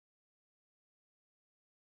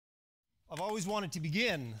I've always wanted to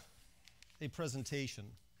begin a presentation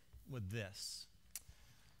with this.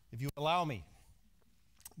 If you allow me,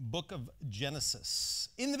 Book of Genesis.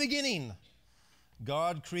 In the beginning,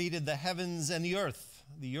 God created the heavens and the earth.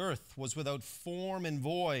 The earth was without form and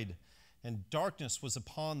void, and darkness was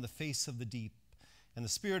upon the face of the deep. And the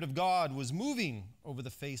Spirit of God was moving over the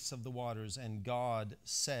face of the waters, and God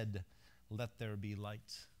said, "Let there be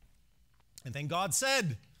light." And then God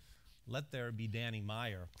said, "Let there be Danny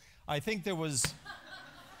Meyer." I think there was...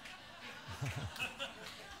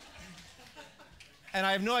 And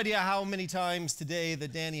I have no idea how many times today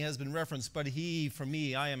that Danny has been referenced, but for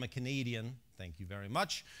me, I am a Canadian. Thank you very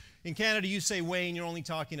much. In Canada, you say Wayne, you're only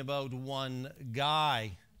talking about one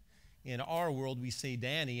guy. In our world, we say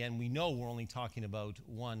Danny, and we know we're only talking about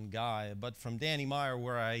one guy. But from Danny Meyer,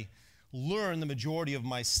 where I learn the majority of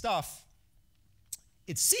my stuff,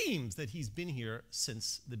 it seems that he's been here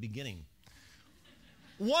since the beginning.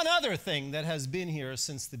 One other thing that has been here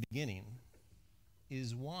since the beginning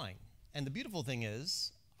is wine. And the beautiful thing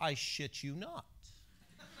is, I shit you not.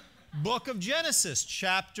 Book of Genesis,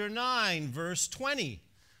 chapter 9, verse 20.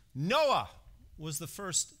 Noah was the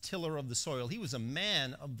first tiller of the soil. He was a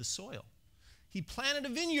man of the soil. He planted a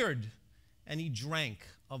vineyard, and he drank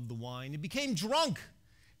of the wine. He became drunk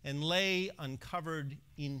and lay uncovered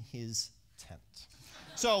in his tent.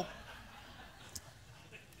 So,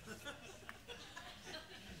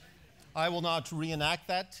 I will not reenact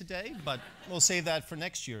that today, but we'll save that for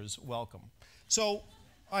next year's welcome. So,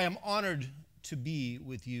 I am honored to be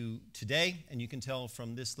with you today, and you can tell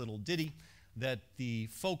from this little ditty that the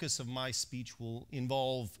focus of my speech will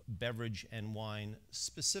involve beverage and wine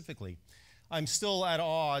specifically. I'm still at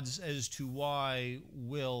odds as to why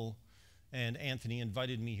Will and Anthony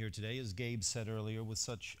invited me here today, as Gabe said earlier, with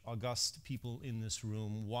such august people in this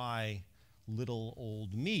room. Why little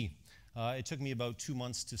old me? It took me about 2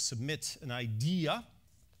 months to submit an idea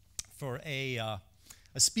for a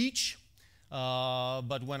speech,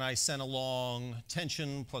 but when I sent along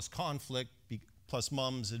tension plus conflict plus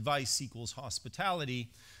mom's advice equals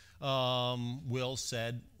hospitality, Will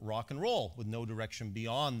said rock and roll with no direction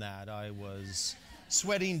beyond that. I was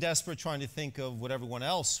sweating, desperate, trying to think of what everyone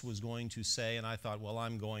else was going to say, and I thought, well,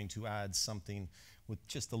 I'm going to add something with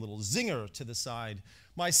just a little zinger to the side.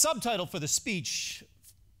 My subtitle for the speech,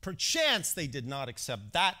 perchance they did not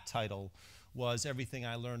accept that title, was Everything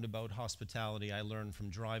I Learned About Hospitality I Learned from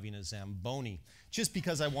Driving a Zamboni, just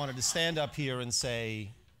because I wanted to stand up here and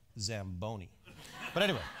say Zamboni. But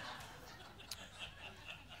anyway.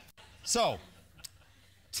 So,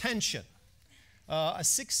 tension. A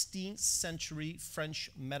 16th century French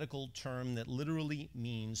medical term that literally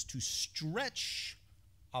means to stretch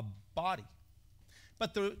a body.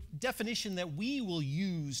 But the definition that we will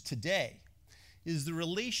use today is the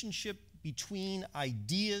relationship between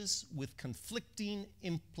ideas with conflicting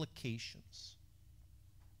implications.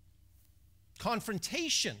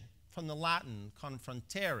 Confrontation, from the Latin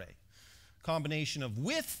confrontere, combination of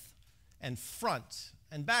with and front.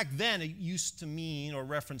 And back then it used to mean or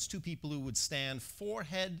reference two people who would stand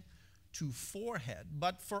forehead to forehead.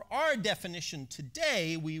 But for our definition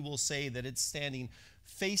today, we will say that it's standing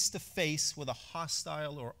face to face with a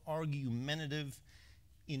hostile or argumentative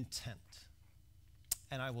intent.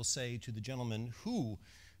 And I will say to the gentleman who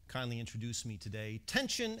kindly introduced me today,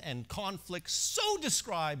 tension and conflict so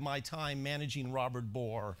describe my time managing Robert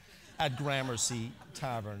Bohr at Gramercy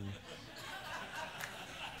Tavern.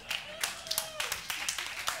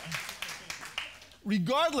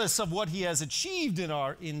 Regardless of what he has achieved in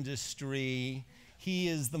our industry, he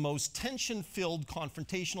is the most tension-filled,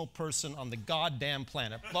 confrontational person on the goddamn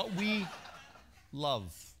planet. But we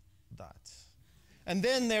love that. And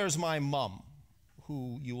then there's my mom,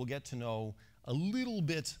 who you will get to know a little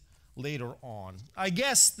bit later on. I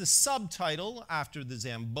guess the subtitle, after the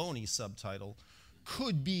Zamboni subtitle,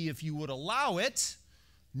 could be, if you would allow it,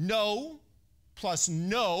 no plus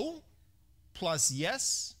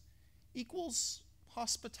yes equals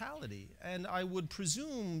hospitality. And I would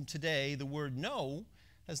presume today the word no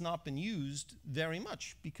has not been used very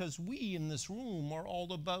much, because we in this room are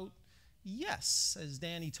all about yes, as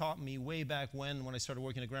Danny taught me way back when I started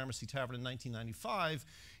working at Gramercy Tavern in 1995,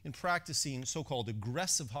 in practicing so-called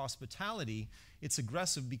aggressive hospitality. It's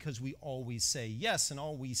aggressive because we always say yes, and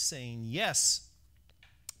always saying yes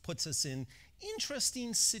puts us in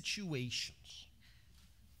interesting situations.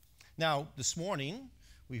 Now, this morning,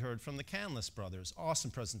 we heard from the Canlis brothers. Awesome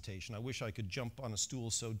presentation. I wish I could jump on a stool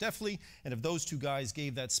so deftly. And if those two guys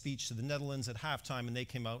gave that speech to the Netherlands at halftime and they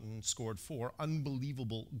came out and scored 4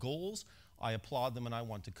 unbelievable goals, I applaud them, and I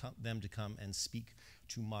want them to come and speak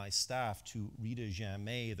to my staff, to Rita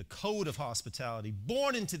Jamais, the code of hospitality,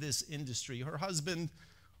 born into this industry. Her husband,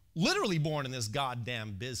 literally born in this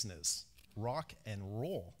goddamn business. Rock and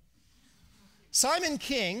roll. Simon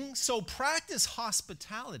King so practiced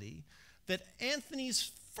hospitality that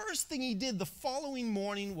Anthony's first thing he did the following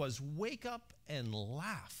morning was wake up and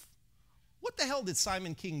laugh. What the hell did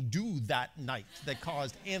Simon King do that night that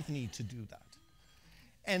caused Anthony to do that?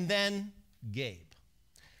 And then Gabe.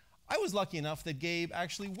 I was lucky enough that Gabe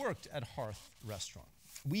actually worked at Hearth restaurant.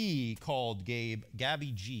 We called Gabe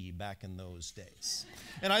Gabby G back in those days.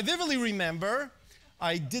 And I vividly remember,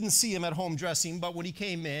 I didn't see him at home dressing, but when he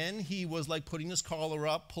came in, he was like putting his collar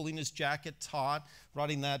up, pulling his jacket taut,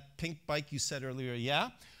 riding that pink bike you said earlier, yeah?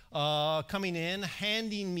 Coming in,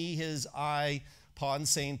 handing me his iPod and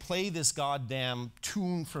saying, play this goddamn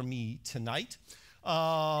tune for me tonight.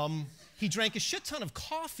 He drank a shit ton of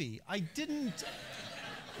coffee.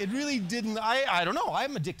 It really didn't, I don't know,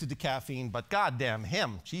 I'm addicted to caffeine, but goddamn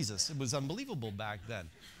him, Jesus, it was unbelievable back then.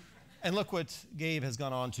 And look what Gabe has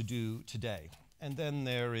gone on to do today. And then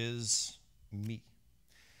there is me.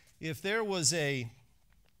 If there was a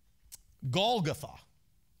Golgotha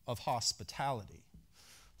of hospitality,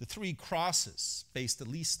 the three crosses, based at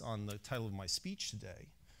least on the title of my speech today,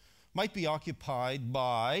 might be occupied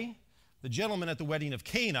by the gentleman at the wedding of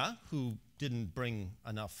Cana, who didn't bring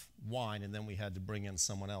enough wine, and then we had to bring in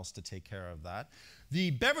someone else to take care of that. The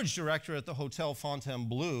beverage director at the Hotel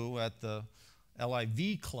Fontainebleau at the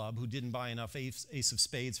LIV Club, who didn't buy enough Ace of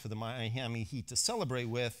Spades for the Miami Heat to celebrate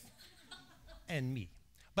with, and me.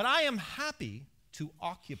 But I am happy to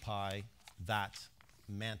occupy that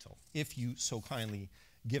mantle, if you so kindly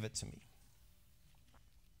give it to me.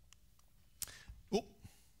 Oh,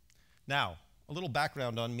 now, a little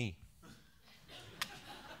background on me.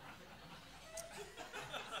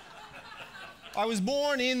 I was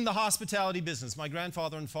born in the hospitality business. My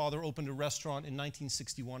grandfather and father opened a restaurant in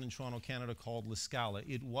 1961 in Toronto, Canada called La Scala.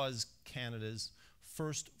 It was Canada's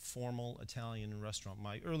first formal Italian restaurant.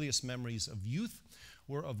 My earliest memories of youth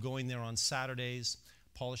were of going there on Saturdays,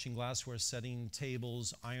 polishing glassware, setting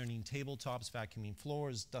tables, ironing tabletops, vacuuming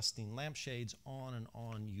floors, dusting lampshades, on and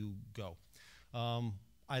on you go.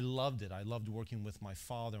 I loved it. I loved working with my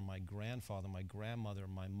father, my grandfather, my grandmother,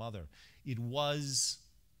 my mother. It was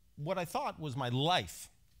what I thought was my life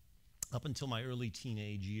up until my early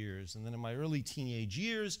teenage years. And then in my early teenage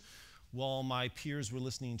years, while my peers were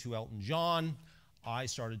listening to Elton John, I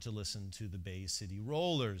started to listen to the Bay City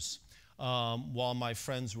Rollers. While my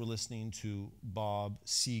friends were listening to Bob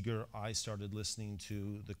Seger, I started listening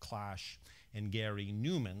to The Clash and Gary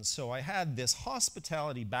Newman. So I had this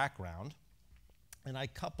hospitality background, and I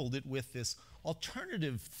coupled it with this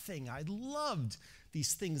alternative thing. I loved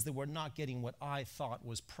these things that were not getting what I thought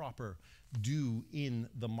was proper due in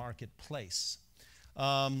the marketplace.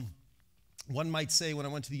 One might say when I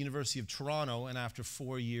went to the University of Toronto, and after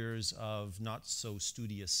 4 years of not so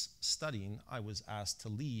studious studying, I was asked to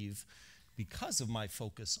leave because of my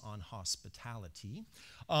focus on hospitality.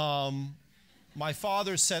 My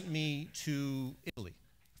father sent me to Italy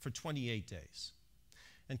for 28 days.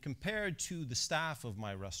 And compared to the staff of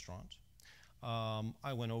my restaurant,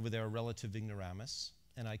 I went over there a relative ignoramus,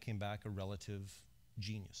 and I came back a relative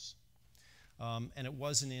genius. And it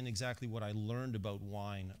wasn't in exactly what I learned about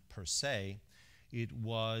wine per se. It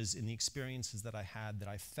was in the experiences that I had that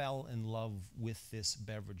I fell in love with this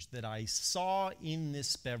beverage, that I saw in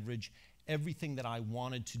this beverage everything that I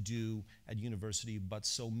wanted to do at university but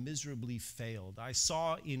so miserably failed. I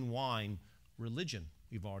saw in wine religion.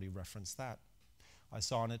 We've already referenced that. I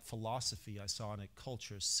saw in it philosophy, I saw in it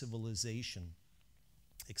culture, civilization,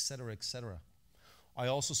 etc., etc. I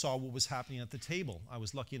also saw what was happening at the table. I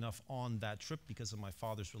was lucky enough on that trip because of my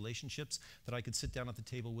father's relationships that I could sit down at the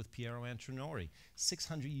table with Piero Antonori.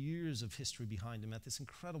 600 years of history behind him at this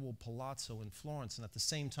incredible palazzo in Florence, and at the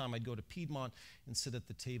same time I'd go to Piedmont and sit at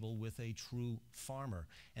the table with a true farmer,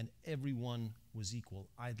 and everyone was equal.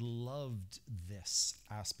 I loved this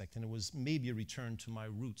aspect, and it was maybe a return to my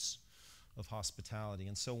roots of hospitality.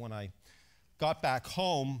 And so when I got back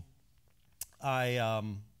home, I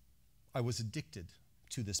was addicted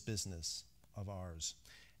to this business of ours.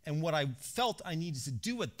 And what I felt I needed to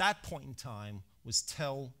do at that point in time was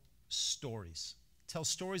tell stories. Tell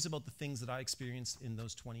stories about the things that I experienced in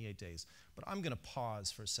those 28 days. But I'm going to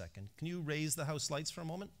pause for a second. Can you raise the house lights for a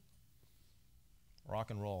moment?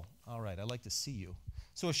 Rock and roll. All right, I'd like to see you.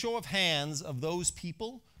 So a show of hands of those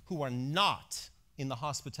people who are not in the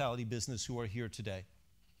hospitality business who are here today.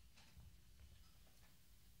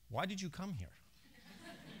 Why did you come here?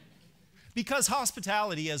 Because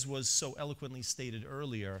hospitality, as was so eloquently stated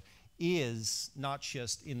earlier, is not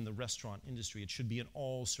just in the restaurant industry. It should be in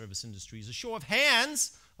all service industries. A show of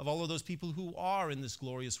hands of all of those people who are in this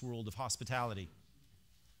glorious world of hospitality.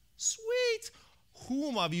 Sweet!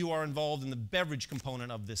 Whom of you are involved in the beverage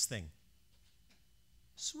component of this thing?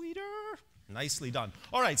 Sweeter. Nicely done.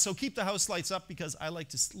 All right, so keep the house lights up because I like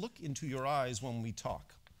to look into your eyes when we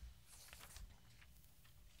talk.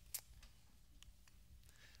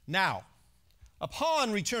 Now,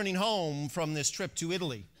 upon returning home from this trip to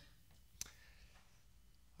Italy,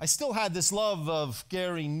 I still had this love of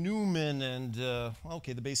Gary Newman and,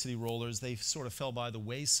 the Bay City Rollers. They sort of fell by the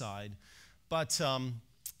wayside. But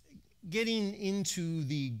getting into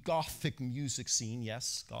the Gothic music scene,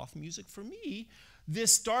 yes, goth music for me,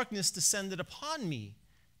 this darkness descended upon me.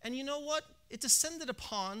 And you know what? It descended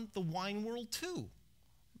upon the wine world too.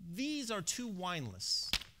 These are two wine lists.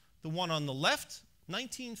 The one on the left,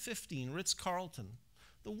 1915, Ritz-Carlton.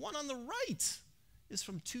 The one on the right is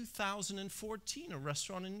from 2014, a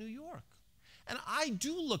restaurant in New York. And I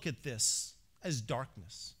do look at this as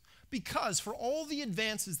darkness because for all the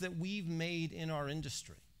advances that we've made in our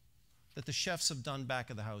industry, that the chefs have done back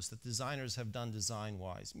of the house, that designers have done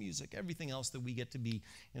design-wise, music, everything else that we get to be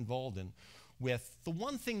involved in with, the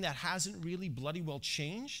one thing that hasn't really bloody well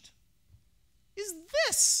changed is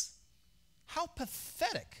this. How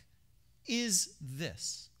pathetic is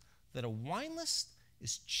this? That a wine list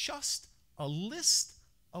is just a list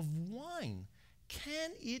of wine.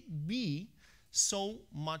 Can it be so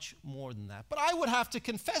much more than that? But I would have to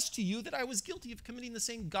confess to you that I was guilty of committing the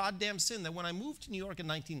same goddamn sin that when I moved to New York in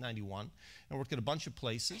 1991 and worked at a bunch of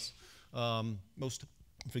places, most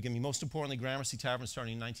importantly Gramercy Tavern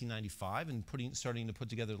starting in 1995 and starting to put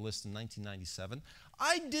together a list in 1997,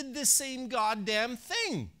 I did this same goddamn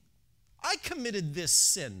thing. I committed this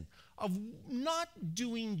sin of not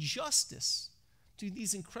doing justice to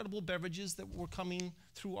these incredible beverages that were coming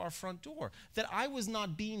through our front door. That I was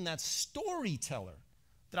not being that storyteller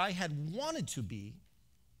that I had wanted to be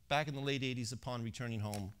back in the late 80s upon returning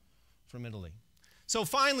home from Italy. So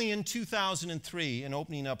finally in 2003, in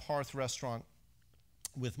opening up Hearth restaurant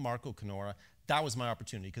with Marco Canora, that was my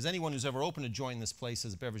opportunity. Because anyone who's ever opened a joint in this place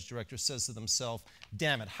as a beverage director says to themselves,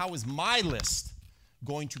 damn it, how is my list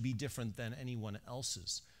going to be different than anyone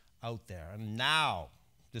else's out there? And now,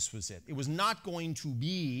 this was it. It was not going to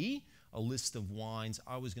be a list of wines.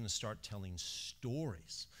 I was going to start telling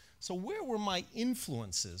stories. So where were my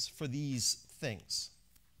influences for these things?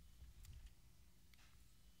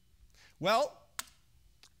 Well,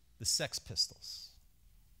 the Sex Pistols.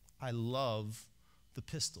 I love the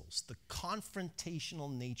Pistols, the confrontational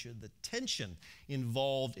nature, the tension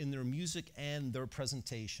involved in their music and their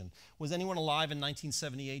presentation. Was anyone alive in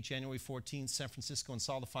 1978, January 14th, San Francisco, and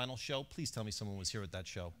saw the final show? Please tell me someone was here at that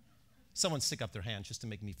show. Someone stick up their hand just to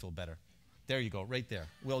make me feel better. There you go, right there.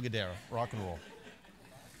 Will Guidara, rock and roll.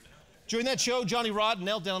 During that show, Johnny Rod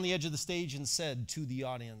knelt down on the edge of the stage and said to the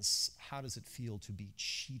audience, how does it feel to be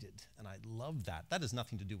cheated? And I love that. That has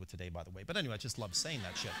nothing to do with today, by the way. But anyway, I just love saying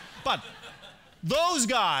that shit. But those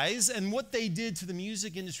guys and what they did to the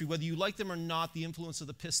music industry, whether you like them or not, the influence of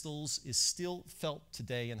the Pistols is still felt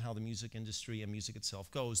today in how the music industry and music itself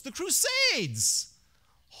goes. The Crusades!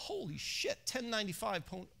 Holy shit, 1095,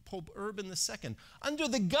 Pope Urban II. Under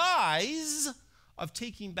the guise of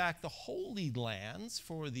taking back the Holy Lands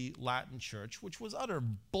for the Latin Church, which was utter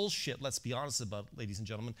bullshit, let's be honest about it, ladies and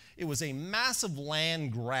gentlemen. It was a massive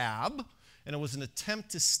land grab, and it was an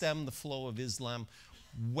attempt to stem the flow of Islam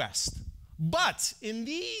west. But in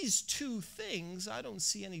these two things, I don't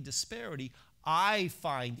see any disparity. I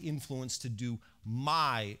find influence to do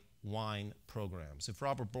my wine programs. If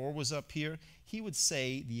Robert Bohr was up here, he would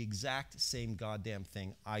say the exact same goddamn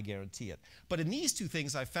thing, I guarantee it. But in these two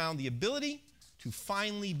things, I found the ability to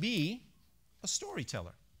finally be a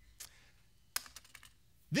storyteller.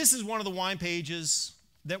 This is one of the wine pages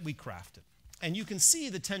that we crafted. And you can see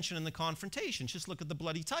the tension and the confrontation. Just look at the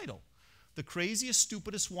bloody title. The craziest,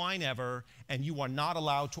 stupidest wine ever, and you are not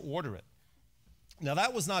allowed to order it. Now,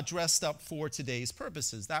 that was not dressed up for today's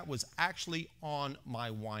purposes. That was actually on my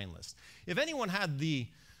wine list. If anyone had the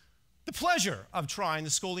pleasure of trying the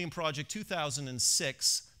Scolium Project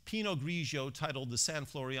 2006 Pinot Grigio titled the San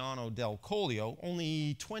Floriano del Collio,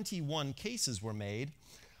 only 21 cases were made,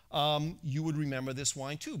 you would remember this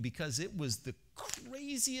wine too, because it was the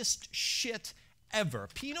craziest shit ever.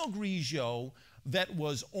 Pinot Grigio that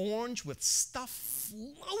was orange with stuff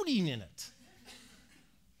floating in it.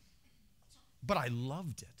 But I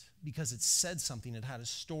loved it because it said something. It had a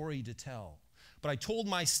story to tell. But I told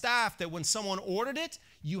my staff that when someone ordered it,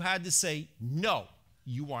 you had to say, no,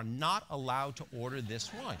 you are not allowed to order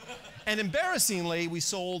this wine. And embarrassingly, we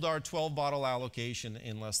sold our 12-bottle allocation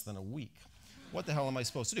in less than a week. What the hell am I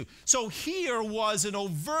supposed to do? So here was an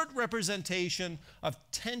overt representation of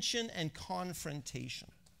tension and confrontation.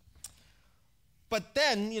 But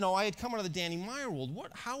then, I had come out of the Danny Meyer world.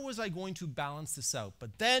 How was I going to balance this out?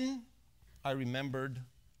 But then I remembered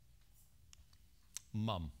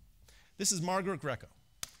Mum. This is Margaret Grieco.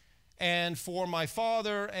 And for my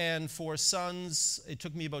father and for sons, it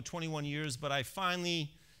took me about 21 years, but I finally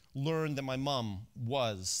learned that my mum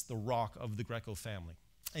was the rock of the Grieco family.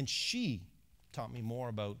 And she taught me more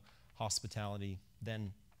about hospitality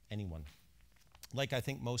than anyone. Like I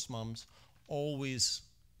think most mums, always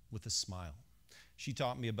with a smile. She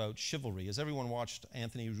taught me about chivalry. Has everyone watched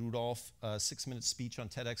Anthony Rudolph's 6-minute speech on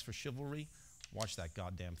TEDx for chivalry? Watch that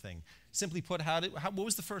goddamn thing. Simply put, what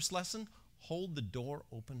was the first lesson? Hold the door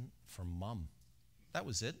open for Mum. That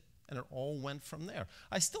was it, and it all went from there.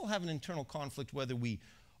 I still have an internal conflict whether we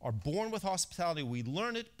are born with hospitality, we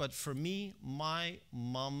learn it, but for me, my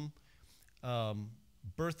mum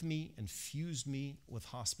birthed me, infused me with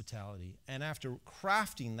hospitality. And after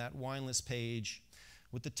crafting that wine list page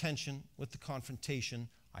with the tension, with the confrontation,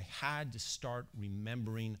 I had to start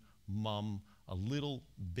remembering Mum a little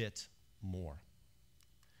bit more.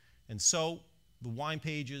 And so the wine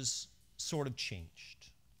pages sort of changed.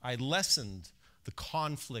 I lessened the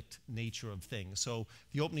conflict nature of things. So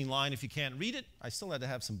the opening line, if you can't read it, I still had to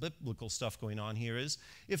have some biblical stuff going on here, is,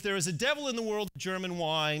 if there is a devil in the world of German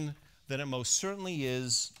wine, then it most certainly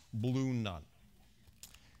is Blue Nun.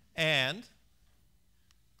 And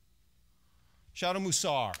Shadow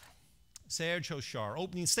Musar, Serge Hochar,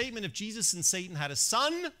 opening statement, if Jesus and Satan had a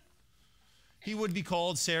son, he would be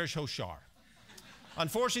called Serge Hochar.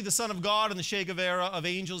 Unfortunately, the Son of God and the Che Guevara of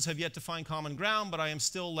angels have yet to find common ground, but I am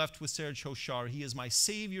still left with Serge Hochar. He is my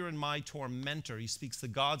savior and my tormentor. He speaks the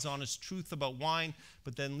God's honest truth about wine,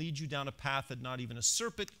 but then leads you down a path that not even a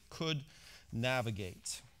serpent could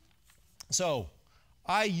navigate. So,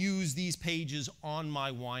 I use these pages on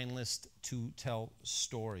my wine list to tell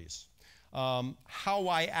stories. How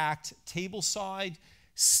I act tableside,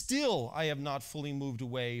 still I have not fully moved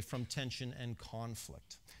away from tension and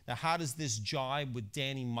conflict. Now, how does this jibe with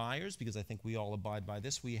Danny Meyer's? Because I think we all abide by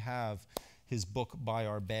this. We have his book by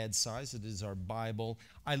our bedsides. It is our Bible.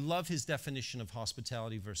 I love his definition of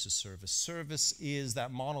hospitality versus service. Service is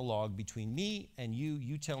that monologue between me and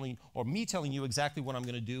you telling, or me telling you exactly what I'm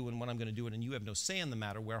going to do and when I'm going to do it, and you have no say in the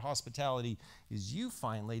matter, where hospitality is you,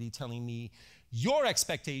 fine lady, telling me your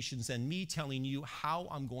expectations and me telling you how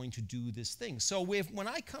I'm going to do this thing. So when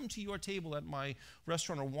I come to your table at my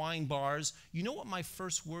restaurant or wine bars, you know what my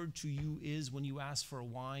first word to you is when you ask for a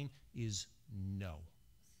wine is no.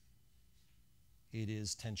 It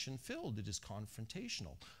is tension-filled. It is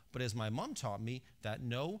confrontational. But as my mom taught me, that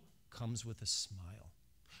no comes with a smile.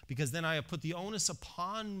 Because then I have put the onus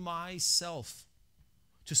upon myself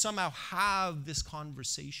to somehow have this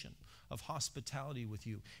conversation of hospitality with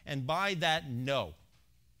you. And by that no,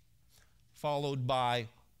 followed by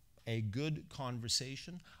a good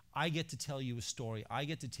conversation, I get to tell you a story. I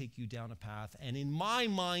get to take you down a path. And in my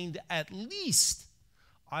mind, at least,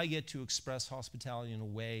 I get to express hospitality in a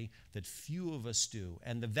way that few of us do.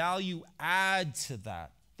 And the value add to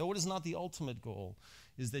that, though it is not the ultimate goal,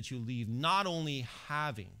 is that you leave not only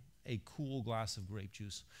having a cool glass of grape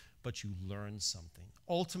juice, but you learn something.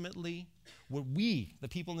 Ultimately, what we, the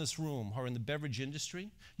people in this room, who are in the beverage industry,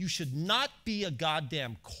 you should not be a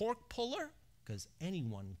goddamn cork puller, because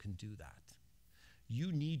anyone can do that.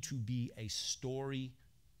 You need to be a storyteller.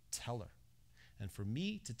 And for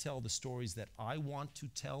me to tell the stories that I want to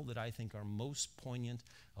tell, that I think are most poignant,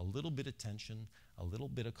 a little bit of tension, a little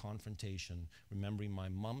bit of confrontation, remembering my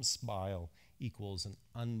mom's smile equals an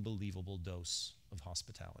unbelievable dose of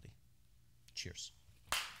hospitality. Cheers.